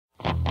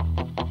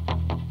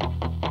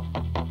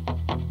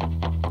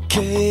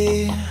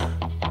Okay,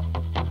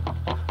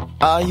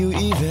 are you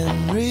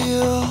even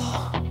real?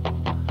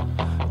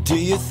 Do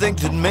you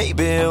think that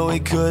maybe we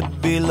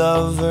could be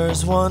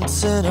lovers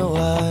once in a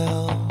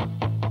while?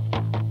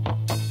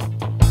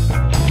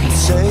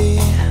 Say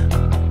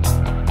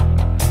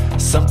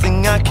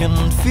something I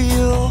can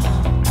feel.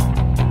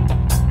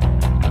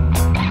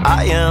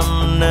 I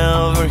am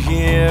never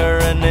here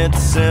and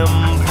it's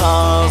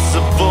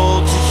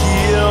impossible to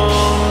heal.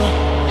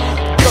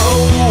 Go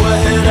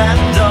ahead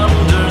and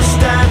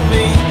understand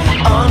me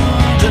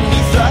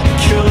underneath that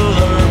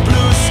killer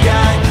blue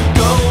sky.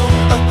 Go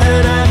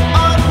ahead and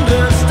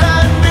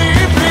understand me,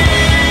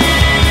 please.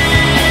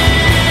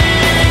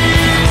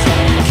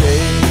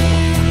 Okay,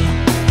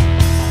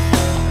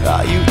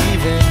 are you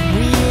even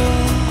real?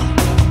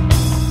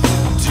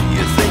 Do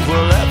you think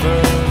we'll ever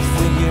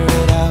figure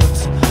it out?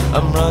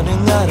 I'm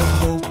running out of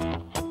hope.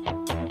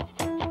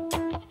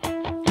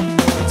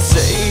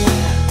 Say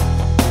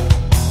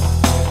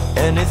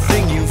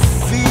anything you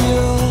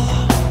feel.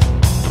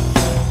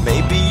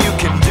 Maybe you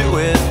can do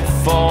it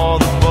for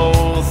the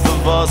both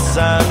of us,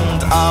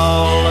 and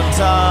I'll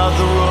untie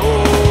the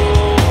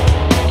rope.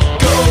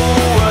 Go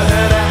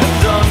ahead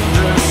and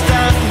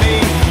understand me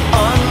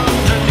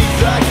underneath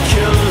that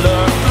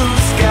killer blue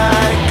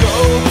sky. Go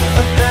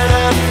ahead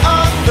and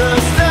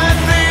understand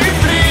me,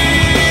 please.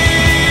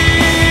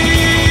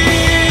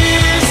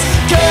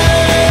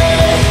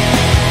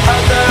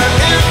 Out there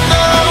in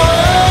the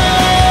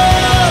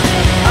world,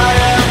 I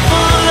am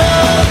full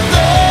of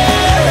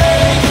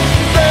pain,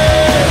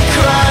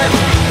 crime.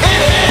 In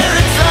here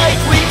it's like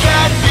we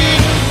can't be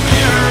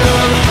pure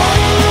of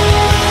heart.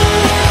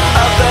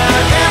 Out there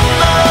in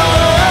the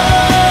world,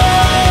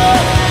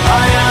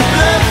 I am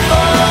left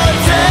for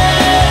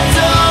dead.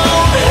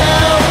 Don't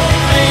help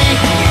me.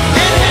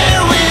 In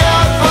here we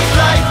are both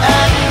light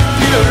and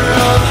pure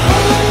of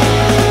heart.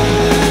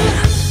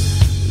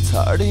 It's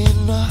hard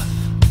enough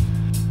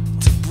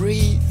to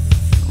breathe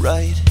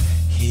right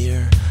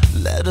here,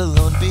 let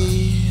alone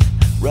be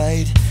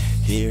right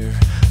here,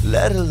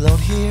 let alone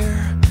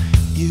hear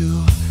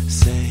you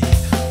say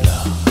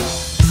love.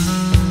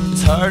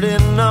 It's hard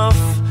enough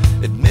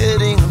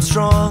admitting I'm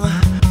strong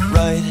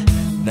right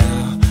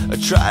now. I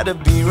try to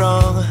be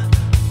wrong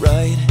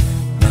right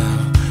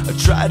now. I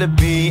try to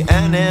be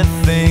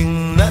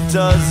anything that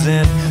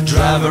doesn't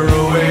drive her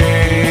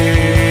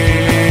away.